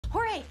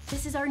Jorge,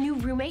 this is our new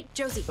roommate,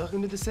 Josie.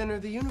 Welcome to the center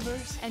of the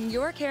universe. And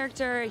your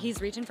character, he's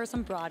reaching for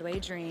some Broadway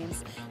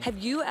dreams. Have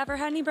you ever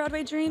had any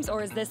Broadway dreams,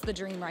 or is this the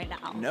dream right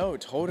now? No,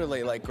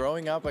 totally. Like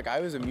growing up, like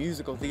I was a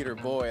musical theater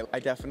boy. I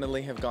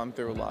definitely have gone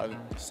through a lot of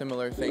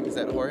similar things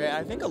that Jorge.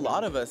 I think a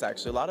lot of us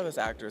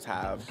actors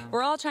have.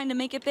 We're all trying to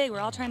make it big.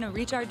 We're all trying to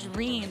reach our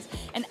dreams.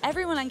 And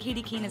everyone on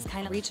Katy Keene is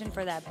kind of reaching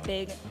for that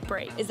big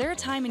break. Is there a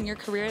time in your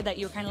career that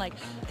you were kind of like,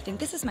 I think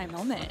this is my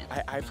moment?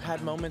 I've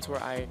had moments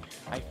where I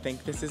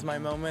think this is my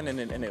moment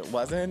and it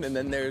wasn't, and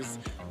then there's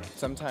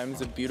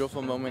sometimes a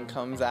beautiful moment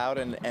comes out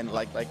and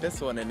like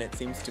this one, and it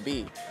seems to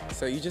be.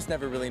 So you just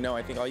never really know.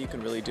 I think all you can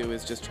really do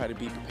is just try to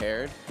be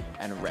prepared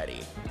and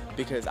ready,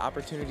 because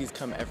opportunities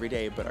come every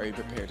day, but are you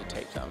prepared to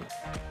take them?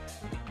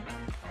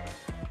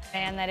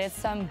 And that is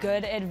some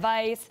good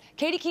advice.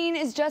 Katy Keene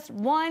is just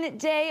one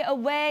day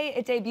away.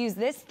 It debuts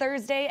this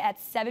Thursday at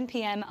 7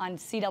 p.m. on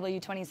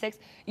CW26.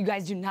 You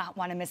guys do not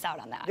want to miss out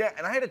on that. Yeah,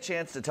 and I had a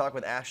chance to talk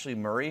with Ashley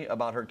Murray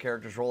about her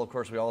character's role. Of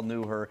course, we all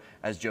knew her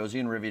as Josie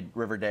in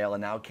Riverdale,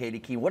 and now Katy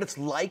Keene. What it's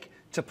like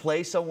to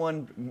play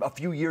someone a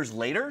few years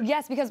later?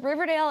 Yes, because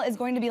Riverdale is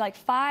going to be like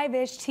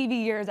 5-ish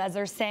TV years, as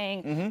they're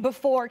saying,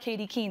 before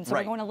Katy Keene. So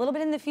we're going a little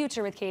bit in the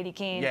future with Katy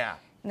Keene. Yeah.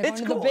 And they're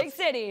going to the big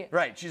city.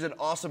 Right. She's an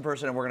awesome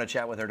person, and we're going to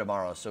chat with her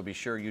tomorrow, so be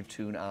sure you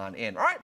tune on in. All right.